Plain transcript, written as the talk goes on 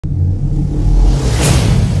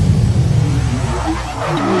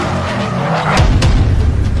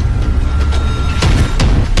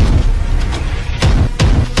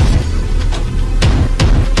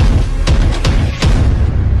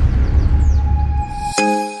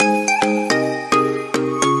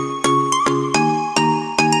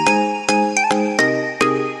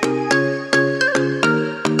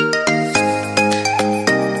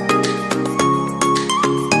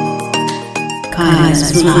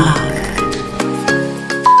vlog.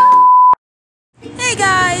 Hey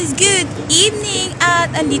guys! Good evening!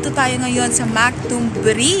 At andito tayo ngayon sa MAKTOUM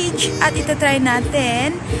Bridge at itatry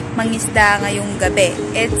natin mangisda ngayong gabi.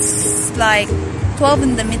 It's like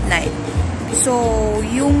 12 in the midnight. So,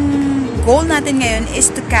 yung goal natin ngayon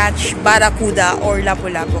is to catch BARRACUDA or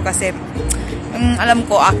LAPULAPU kasi alam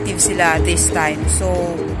ko active sila this time. So,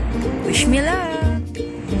 wish me luck!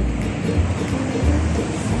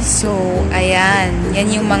 So, ayan. Yan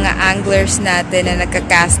yung mga anglers natin na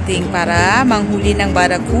nagka-casting para manghuli ng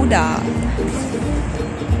BARRACUDA.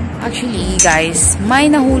 Actually, guys, may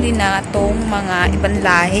nahuli na tong mga ibang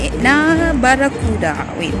lahi na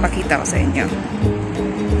BARRACUDA. Wait, pakita ko sa inyo.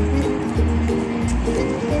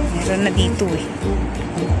 Meron na dito eh.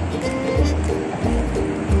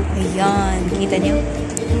 Ayan, kita nyo?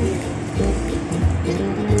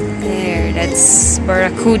 There, that's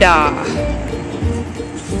BARRACUDA.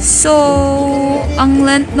 So, ang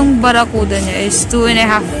length ng BARRACUDA niya is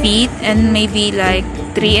 2.5 feet and maybe like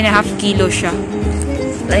 3.5 kilos siya.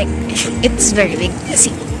 Like, it's very big. See?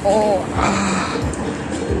 Oh,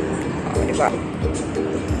 diba?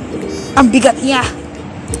 Ang bigat niya!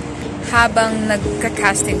 Habang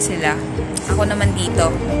nagka-casting sila, ako naman dito,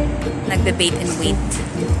 nagbe-bait and wait.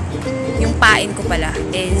 Yung pain ko pala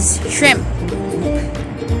is shrimp.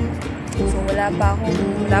 So, wala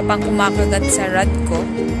pang kumakagat sa rod ko.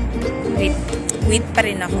 Wait pa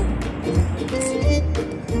rin ako.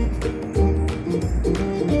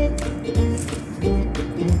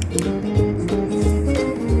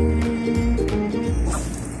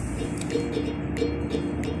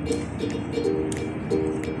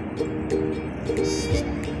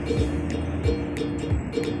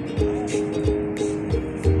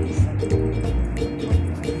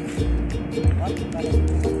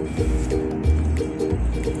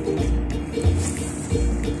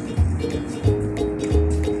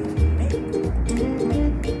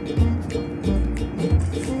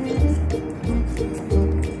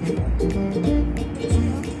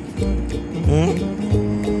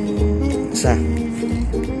 Isa.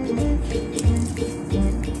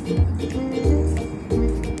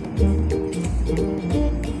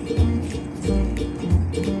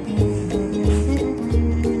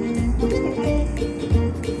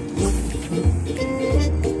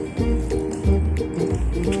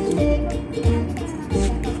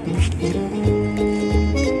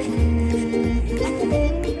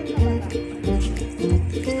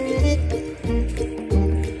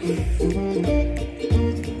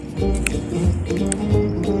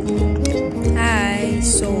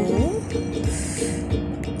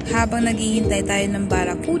 Habang naghihintay tayo ng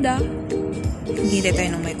BARRACUDA, hintay tayo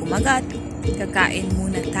ng may kumagat, kakain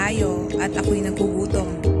muna tayo at ako'y nagugutom.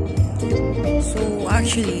 So,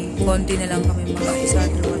 actually, konti na lang kami, mga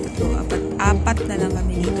 1, 2, 3, 4, 5, 4 na lang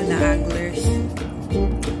kami dito na anglers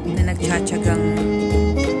na nagtsatsagang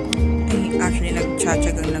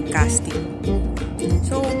nag-casting.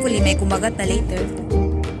 So, hopefully, may kumagat na later.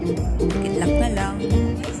 Good luck na lang.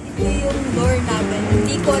 Ito yung lure natin.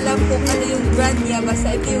 Hindi ko alam kung ano yung brand niya.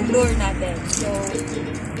 Basta ito yung lure natin. So,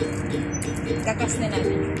 kakas na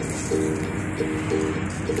natin.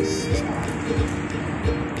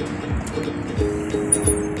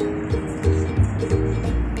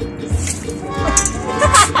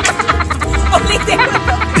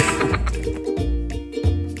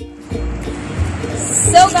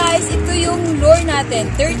 So guys, ito yung lure natin.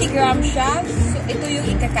 30 grams siya. So, ito yung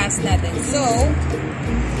ikakas natin. So,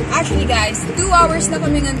 actually guys, 2 hours na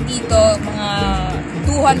kami nandito, mga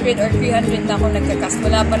 200 or 300 na ako nagkakas.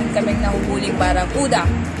 Wala pa rin kaming nahuhuling BARRACUDA.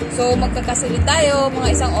 So, magkakas ulit tayo,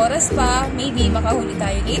 mga 1 oras pa. Maybe makahuli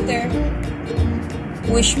tayo later.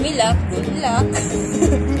 Wish me luck. Good luck.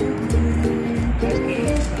 Okay.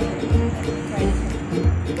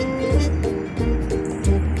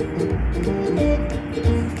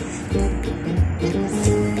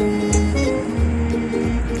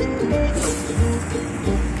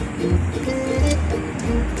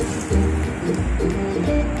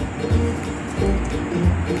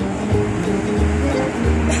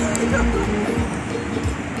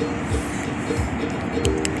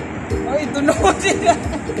 Ay, tunog sila.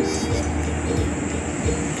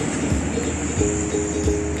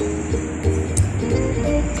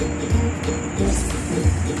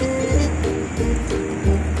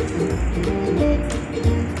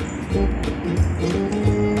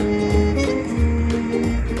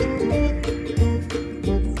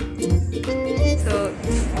 So,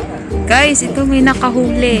 guys, ito may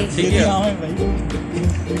nakahuli. Sige.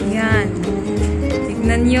 Ayan.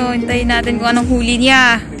 Tignan nyo, hintayin natin kung anong huli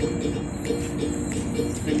niya.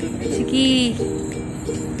 Sige.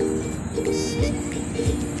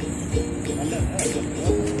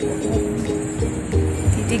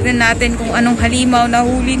 Tignan natin kung anong halimaw na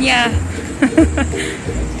huli niya.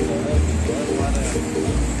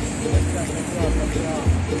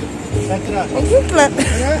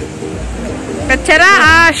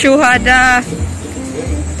 Katsara, syuhada.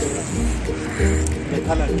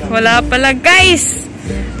 Wala pala, guys.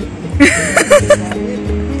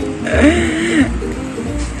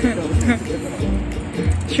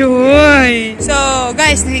 Shuy. So,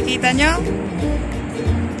 guys, nakikita nyo?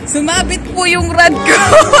 Sumabit po yung rod ko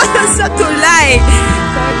sa tulay.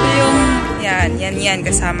 So, ito yung, yan,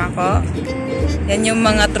 kasama ko. Yan yung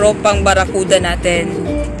mga tropang barracuda natin.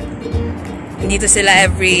 Dito sila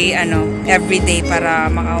every day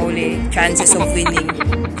para makahuli. Chances of winning.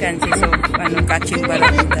 Chances of catching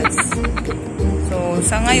barracudas. So,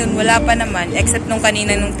 sa ngayon, wala pa naman. Except nung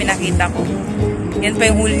kanina nung pinakita ko. Yan pa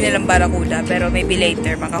yung huli nilang barracuda. Pero maybe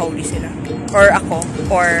later, makahuli sila. Or ako.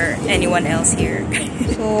 Or anyone else here.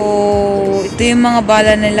 So, ito yung mga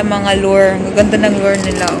bala nila, mga lure. Ang ganda ng lure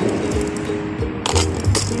nila.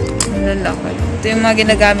 Malalaki. Ito yung mga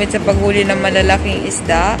ginagamit sa paghuli ng malalaking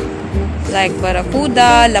isda. Like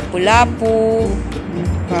barracuda, lapulapu.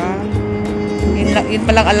 Diba? Yun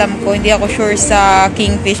palang alam ko. Hindi ako sure sa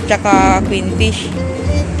kingfish tsaka queenfish.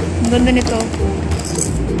 Ang ganda nito.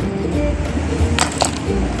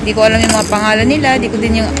 Hindi ko alam yung mga pangalan nila. Hindi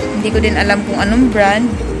ko din alam kung anong brand.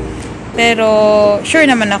 Pero sure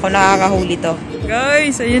naman ako nakakahuli to.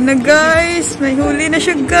 Guys, ayun na guys. May huli na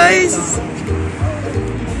siya guys.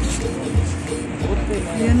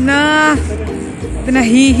 Ayun na.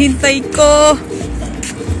 Pinahihintay ko.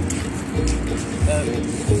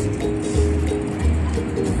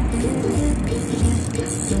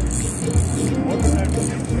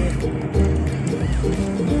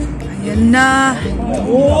 Ayan na.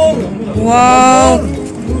 Wow.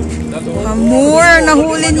 Hamour,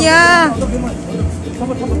 nahuli niya.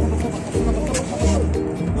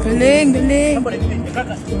 Galing, galing.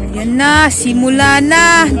 Ayan na, simula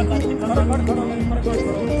na.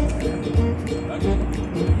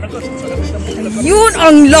 Yun,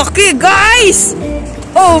 ang laki, guys!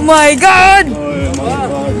 Oh my God!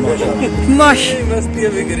 Mush!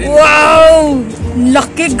 Wow!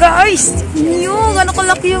 Laki, guys! Yung, ano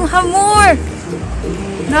kalaki yung hamour!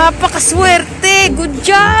 Napakaswerte! Good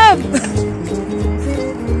job!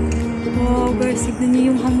 Wow, guys, tignan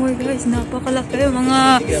niyo yung hamour, guys. Napakalaki.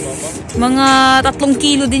 Mga 3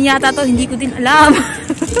 kilo din yata to. Hindi ko din alam.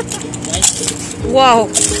 Wow!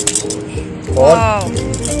 Wow!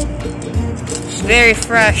 Very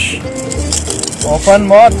fresh. Open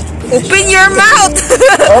mouth. Open your mouth.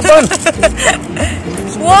 Open.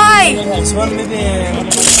 Why? This one maybe.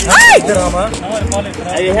 Ay! Drama.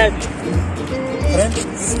 I have.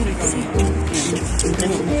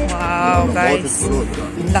 Wow, guys.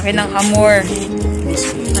 Laki ng hamour.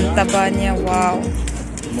 Ang taba niya. Wow.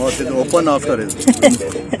 Mouth is open after it.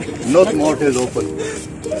 Not mouth is open.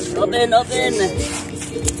 Open, open.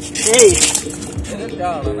 Hey.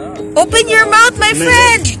 Open your mouth, my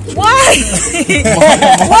friend! Why?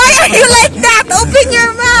 Why are you like that? Open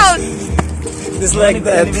your mouth! Just like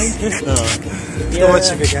that. Too much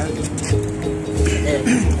if you can.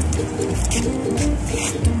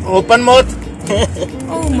 Open mouth.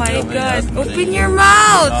 Oh my God. Open your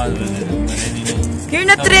mouth! You're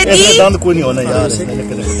not ready?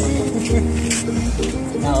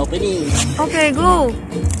 Now opening. Okay, go.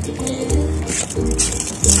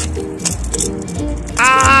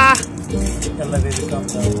 Ah!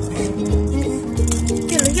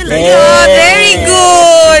 Oh, very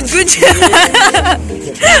good! Good job!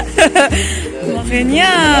 Laki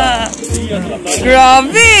niya!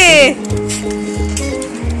 Grabe!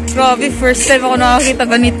 Grabe, first time ako nakakita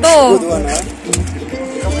ganito. Good one, ha?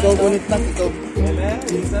 Ikaw, gunit lang, ikaw.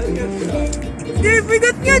 Di,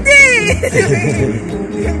 bigat nga di!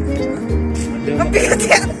 Ang bigat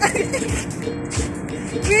nga!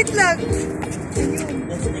 Wait lang!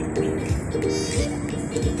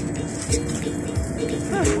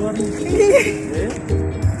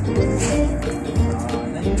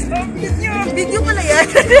 Video pala yan.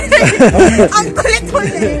 Ang kulit mo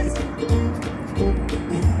na yun.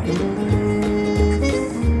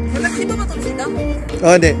 Malaki ba matulog sila?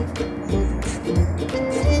 Oh, hindi.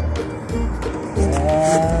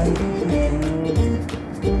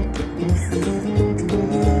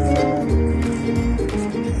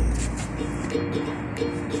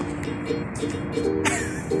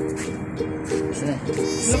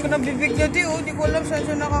 Wala ka ng bibig niya di, oh. Di ko alam saan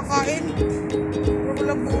siya nakakain.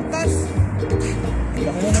 Wala butas.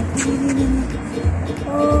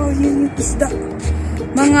 Oh, yun yung isda.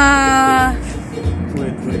 Mga...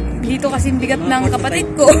 Dito kasing bigat ng kapatid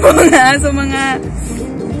ko. So mga...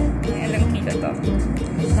 Ilang kilo to?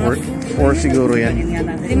 4 siguro yan.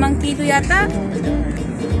 5 kilo yata.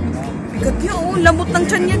 Bigat yun, oh. Lambot ng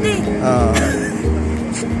tiyan niya, di.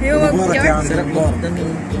 Yung Sarap mo.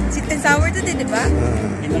 sweet and sour to, di ba?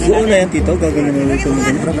 Buo na yan, Tito. Gagawin mo ito.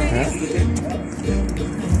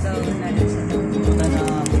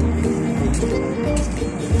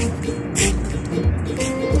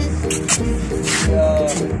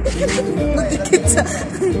 Magdikit sa...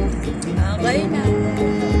 Okay na.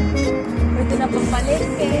 Pwede na pampalit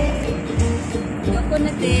eh. Ako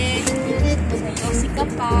na din. Sayosi ka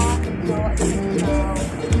pa. Bawa sa ikaw.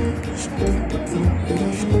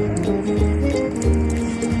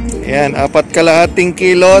 Yan, 4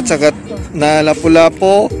 kilo, tsaka na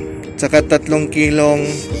lapu-lapu, tsaka 3 kilong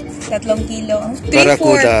 3 kilo.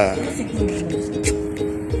 barracuda.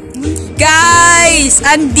 Guys!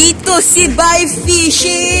 Andito si By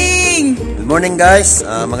Fishing! Good morning guys,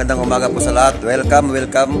 magandang umaga po sa lahat. Welcome.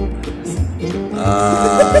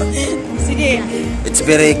 Sige. It's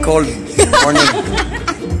very cold morning.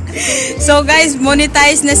 So guys,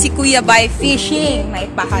 monetize na si Kuya By Fishing. May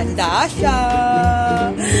pahanda siya.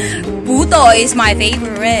 Puto is my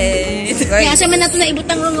favorite. Kaya sa man nato na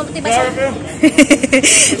ibutang rong diba sa?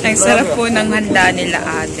 Ang sarap po ng handa nila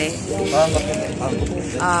ate.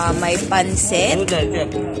 May pansit,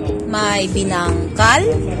 may binangkal,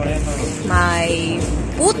 may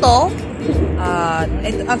puto.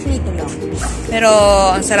 Actually ito lang. Pero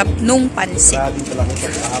ang sarap nung pansit.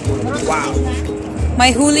 Wow.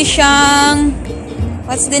 May huli siyang...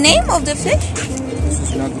 What's the name of the fish?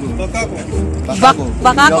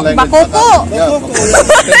 Bakoko.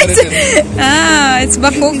 It's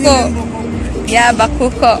bakoko. Yeah,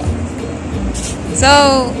 bakoko.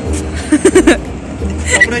 So...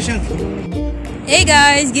 Hey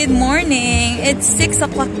guys, good morning. It's 6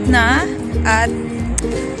 o'clock na. At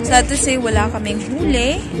sad to say, wala kaming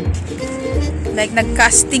huli. Like,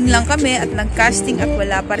 nag-casting lang kami at nag-casting at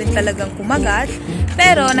wala pa rin talagang kumagat.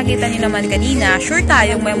 Pero, nakita niyo naman kanina, sure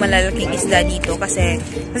tayong may malalaking isda dito. Kasi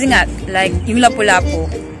nga, like, yung lapu-lapu,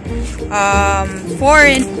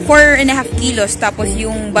 4.5 kilos. Tapos,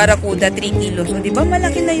 yung barracuda, 3 kilos. O, diba,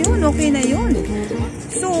 malaki na yun. Okay na yun.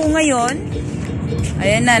 So, ngayon,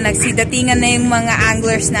 ayan na, nagsidatingan na yung mga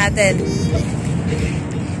anglers natin.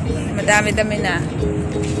 Madami-dami na.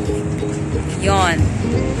 Yon.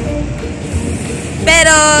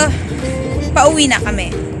 Pero, pauwi na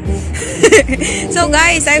kami. So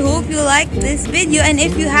guys, I hope you like this video. And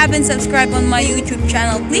if you haven't subscribed on my YouTube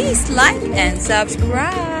channel, please like and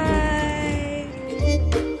subscribe.